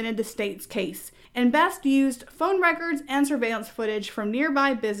Best presented the state's case, and Best used phone records and surveillance footage from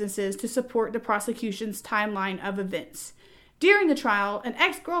nearby businesses to support the prosecution's timeline of events. During the trial, an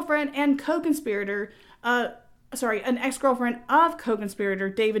ex-girlfriend of co-conspirator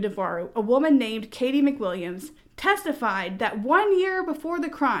David Navarro, a woman named Katie McWilliams, testified that 1 year before the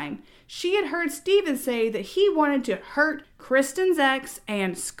crime, she had heard Stephen say that he wanted to hurt Kristen's ex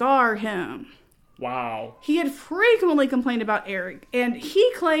and scar him. Wow. He had frequently complained about Eric, and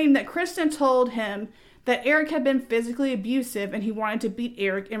he claimed that Kristen told him that Eric had been physically abusive and he wanted to beat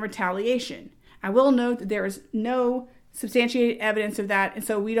Eric in retaliation. I will note that there is no substantiated evidence of that, and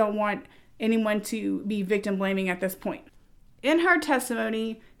so we don't want anyone to be victim blaming at this point. In her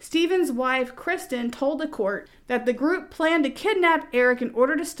testimony, Stephen's wife, Kristen, told the court that the group planned to kidnap Eric in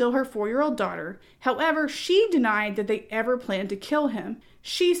order to steal her 4-year-old daughter. However, she denied that they ever planned to kill him.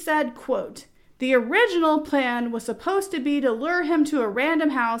 She said, quote, "The original plan was supposed to be to lure him to a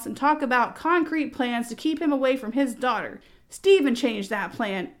random house and talk about concrete plans to keep him away from his daughter. Stephen changed that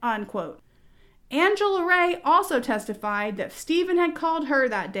plan," unquote. Angela Ray also testified that Stephen had called her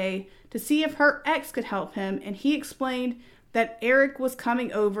that day to see if her ex could help him, and he explained that Eric was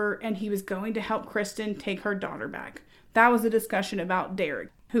coming over and he was going to help Kristen take her daughter back. That was a discussion about Derek,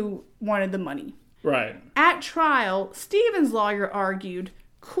 who wanted the money. Right. At trial, Stephen's lawyer argued,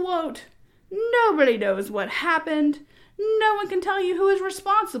 quote, "Nobody knows what happened. No one can tell you who is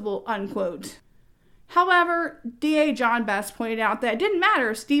responsible," unquote. However, DA John Best pointed out that it didn't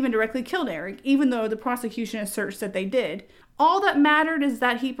matter if Stephen directly killed Eric, even though the prosecution asserts that they did. All that mattered is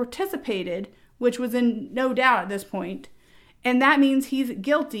that he participated, which was in no doubt at this point, and that means he's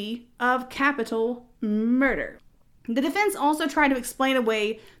guilty of capital murder. The defense also tried to explain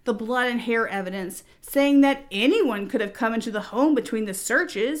away the blood and hair evidence, saying that anyone could have come into the home between the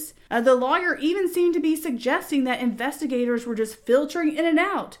searches. The lawyer even seemed to be suggesting that investigators were just filtering in and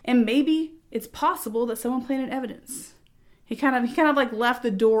out, and maybe it's possible that someone planted evidence. He kind of like left the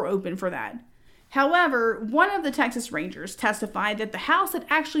door open for that. However, one of the Texas Rangers testified that the house had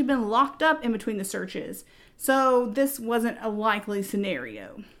actually been locked up in between the searches, so this wasn't a likely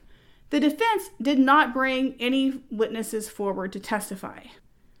scenario. The defense did not bring any witnesses forward to testify.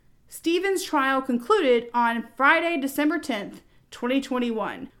 Stephen's trial concluded on Friday, December 10th,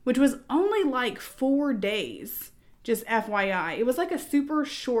 2021, which was only like 4 days, just FYI. It was like a super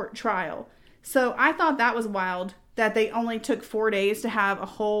short trial. So I thought that was wild that they only took 4 days to have a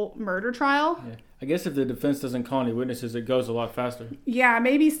whole murder trial. Yeah. I guess if the defense doesn't call any witnesses, it goes a lot faster. Yeah,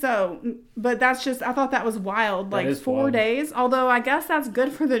 maybe so. But that's just, I thought that was wild. Like 4 days. Although I guess that's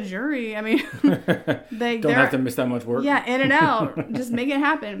good for the jury. I mean, they don't have to miss that much work. Yeah, in and out. Just make it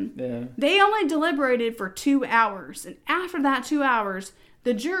happen. Yeah. They only deliberated for 2 hours. And after that 2 hours,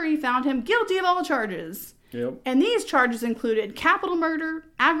 the jury found him guilty of all charges. Yep. And these charges included capital murder,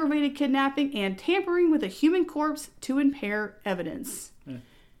 aggravated kidnapping, and tampering with a human corpse to impair evidence. Yeah.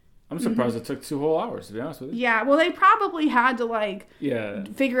 I'm surprised it took 2 whole hours, to be honest with you. Yeah, well, they probably had to,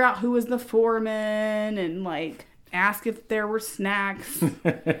 figure out who was the foreman and, ask if there were snacks.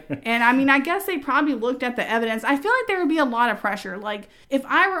 And, I mean, I guess they probably looked at the evidence. I feel like there would be a lot of pressure. Like, if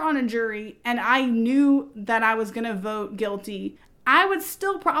I were on a jury and I knew that I was going to vote guilty, I would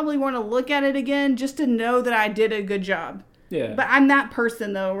still probably want to look at it again just to know that I did a good job. Yeah. But I'm that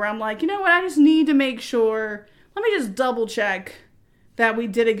person, though, where I'm like, you know what? I just need to make sure. Let me just double check that we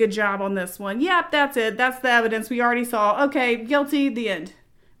did a good job on this one. Yep, that's it. That's the evidence we already saw. Okay, guilty, the end.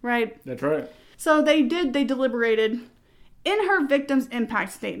 Right? That's right. So they deliberated. In her victim's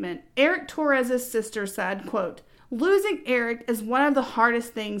impact statement, Eric Torres' sister said, quote, "Losing Eric is one of the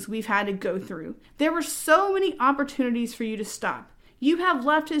hardest things we've had to go through. There were so many opportunities for you to stop. You have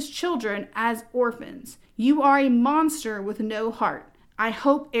left his children as orphans. You are a monster with no heart. I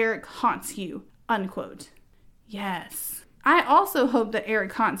hope Eric haunts you," unquote. Yes. I also hope that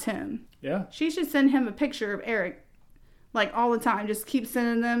Eric haunts him. Yeah. She should send him a picture of Eric, all the time. Just keep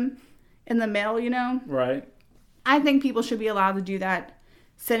sending them in the mail, you know? Right. I think people should be allowed to do that.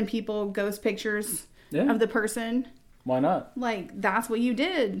 Send people ghost pictures of the person. Why not? That's what you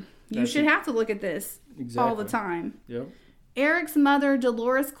did. You should have to look at this all the time. Yep. Eric's mother,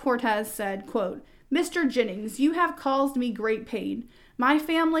 Dolores Cortez, said, quote, "Mr. Jennings, you have caused me great pain. My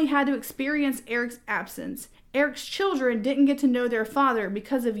family had to experience Eric's absence. Eric's children didn't get to know their father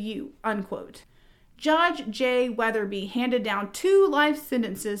because of you," unquote. Judge Jay Weatherby handed down 2 life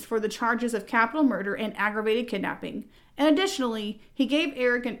sentences for the charges of capital murder and aggravated kidnapping. And additionally, he gave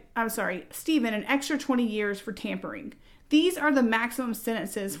Stephen an extra 20 years for tampering. These are the maximum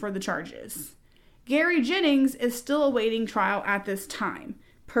sentences for the charges. Gary Jennings is still awaiting trial at this time,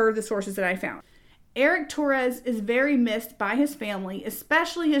 per the sources that I found. Eric Torres is very missed by his family,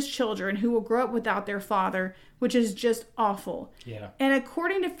 especially his children, who will grow up without their father, which is just awful. Yeah. And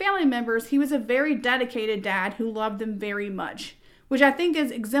according to family members, he was a very dedicated dad who loved them very much, which I think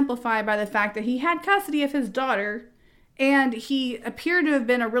is exemplified by the fact that he had custody of his daughter, and he appeared to have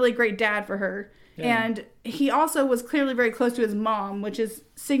been a really great dad for her. Yeah. And he also was clearly very close to his mom, which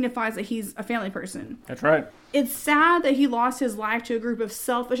signifies that he's a family person. That's right. It's sad that he lost his life to a group of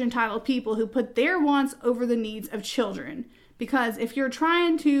selfish, entitled people who put their wants over the needs of children. Because if you're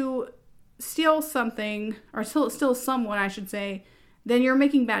trying to steal something, or steal someone, I should say, then you're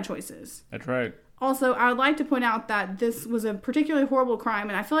making bad choices. That's right. Also, I would like to point out that this was a particularly horrible crime,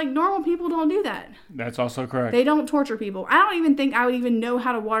 and I feel like normal people don't do that. That's also correct. They don't torture people. I don't even think I would even know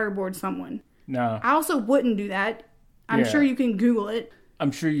how to waterboard someone. No. I also wouldn't do that. I'm sure you can Google it.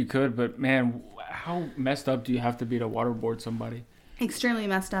 I'm sure you could, but man, how messed up do you have to be to waterboard somebody? Extremely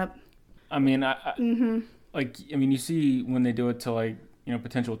messed up. I mean, you see when they do it to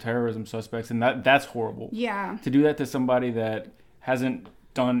potential terrorism suspects, and that's horrible. Yeah. To do that to somebody that hasn't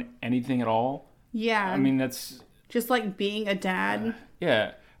done anything at all, Yeah. I mean, that's... Just like being a dad.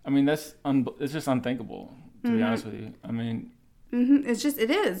 Yeah. I mean, it's just unthinkable, to be honest with you. I mean... It's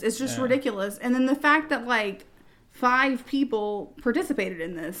just ridiculous. And then the fact that like 5 people participated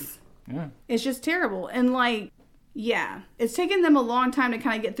in this. Yeah. It's just terrible. And like, yeah, it's taken them a long time to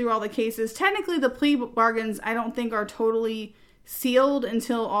kind of get through all the cases. Technically, the plea bargains, I don't think, are totally sealed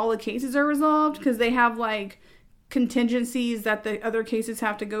until all the cases are resolved, because they have like contingencies that the other cases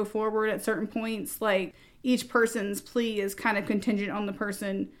have to go forward at certain points. Like each person's plea is kind of contingent on the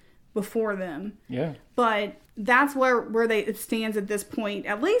person before them. Yeah. But that's where it stands at this point.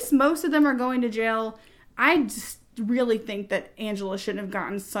 At least most of them are going to jail. I just really think that Angela shouldn't have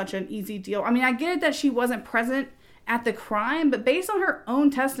gotten such an easy deal. I mean, I get it that she wasn't present at the crime, but based on her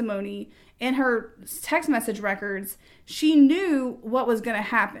own testimony and her text message records, she knew what was going to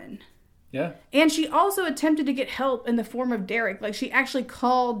happen. Yeah. And she also attempted to get help in the form of Derek. Like, she actually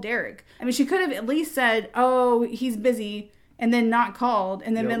called Derek. I mean, she could have at least said, oh, he's busy, and then not called,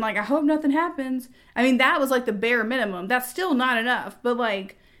 and then been like, I hope nothing happens. I mean, that was like the bare minimum. That's still not enough. But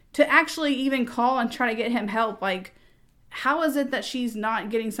like, to actually even call and try to get him help, like, how is it that she's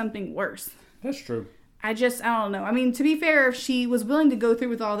not getting something worse? That's true. I don't know. I mean, to be fair, if she was willing to go through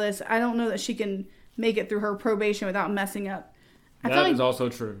with all this, I don't know that she can make it through her probation without messing up. That is also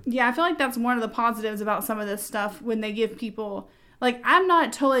true. Yeah, I feel like that's one of the positives about some of this stuff when they give people, like, I'm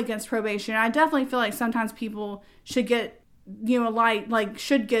not totally against probation. I definitely feel like sometimes people should get,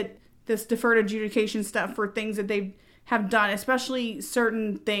 should get this deferred adjudication stuff for things that they have done, especially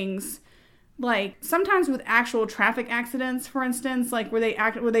certain things. Like, sometimes with actual traffic accidents, for instance, like where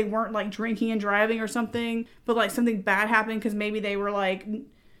they weren't like drinking and driving or something, but like something bad happened because maybe they were like,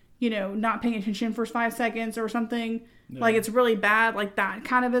 not paying attention for 5 seconds or something. Yeah. Like, it's really bad. Like, that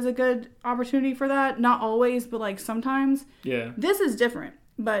kind of is a good opportunity for that. Not always, but like sometimes. Yeah. This is different.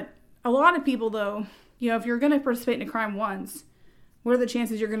 But a lot of people, though, if you're going to participate in a crime once, what are the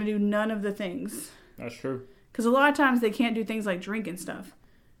chances you're going to do none of the things? That's true. Because a lot of times they can't do things like drink and stuff.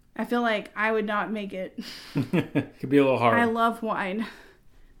 I feel like I would not make it. Could be a little hard. I love wine.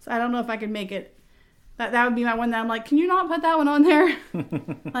 So I don't know if I could make it. That would be my one that I'm like, can you not put that one on there?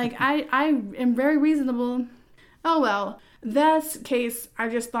 Like, I am very reasonable. Oh, well. This case I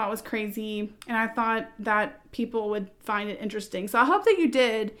just thought was crazy. And I thought that people would find it interesting. So I hope that you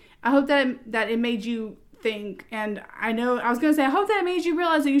did. I hope that it made you think. And I was going to say, I hope that it made you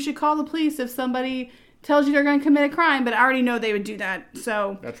realize that you should call the police if somebody tells you they're going to commit a crime, but I already know they would do that.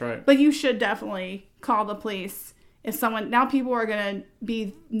 So that's right. But you should definitely call the police if now people are going to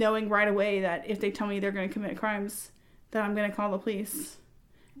be knowing right away that if they tell me they're going to commit crimes, that I'm going to call the police.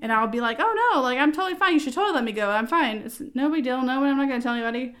 And I'll be like, oh no, like, I'm totally fine. You should totally let me go. I'm fine. It's no big deal. No, I'm not going to tell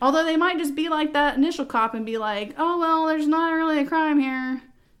anybody. Although they might just be like that initial cop and be like, oh, well, there's not really a crime here.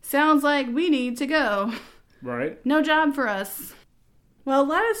 Sounds like we need to go. Right. No job for us. Well,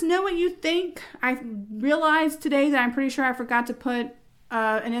 let us know what you think. I realized today that I'm pretty sure I forgot to put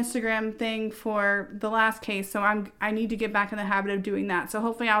an Instagram thing for the last case, so I need to get back in the habit of doing that. So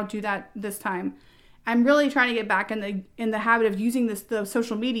hopefully I'll do that this time. I'm really trying to get back in the habit of using the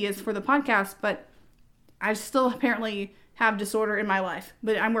social medias for the podcast, but I still apparently have disorder in my life,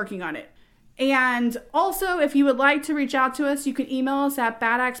 but I'm working on it. And also, if you would like to reach out to us, you can email us at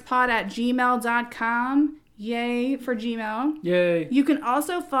badaxpod@gmail.com. Yay for Gmail. Yay. You can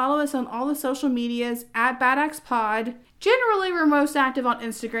also follow us on all the social medias at badaxpod. Generally, we're most active on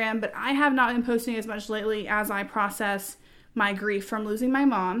Instagram, but I have not been posting as much lately as I process my grief from losing my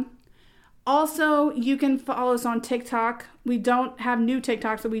mom. Also, you can follow us on TikTok. We don't have new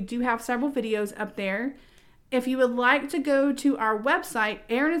TikToks, but we do have several videos up there. If you would like to go to our website,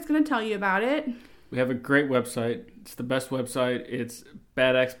 Aaron is going to tell you about it. We have a great website. It's the best website. It's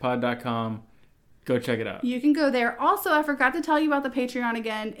badaxpod.com. Go check it out. You can go there. Also, I forgot to tell you about the Patreon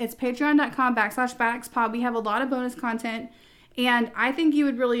again. It's patreon.com/badaxpod. We have a lot of bonus content, and I think you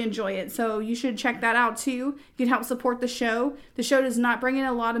would really enjoy it. So you should check that out too. You can help support the show. The show does not bring in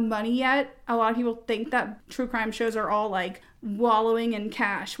a lot of money yet. A lot of people think that true crime shows are all like wallowing in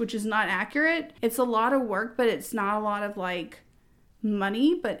cash, which is not accurate. It's a lot of work, but it's not a lot of like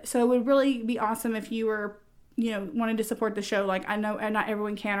money. So it would really be awesome if you were wanted to support the show. Like, I know not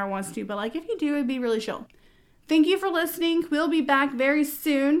everyone can or wants to, but like, if you do, it'd be really chill. Thank you for listening. We'll be back very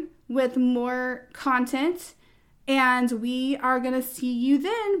soon with more content, and we are going to see you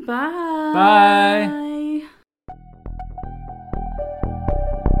then. Bye. Bye.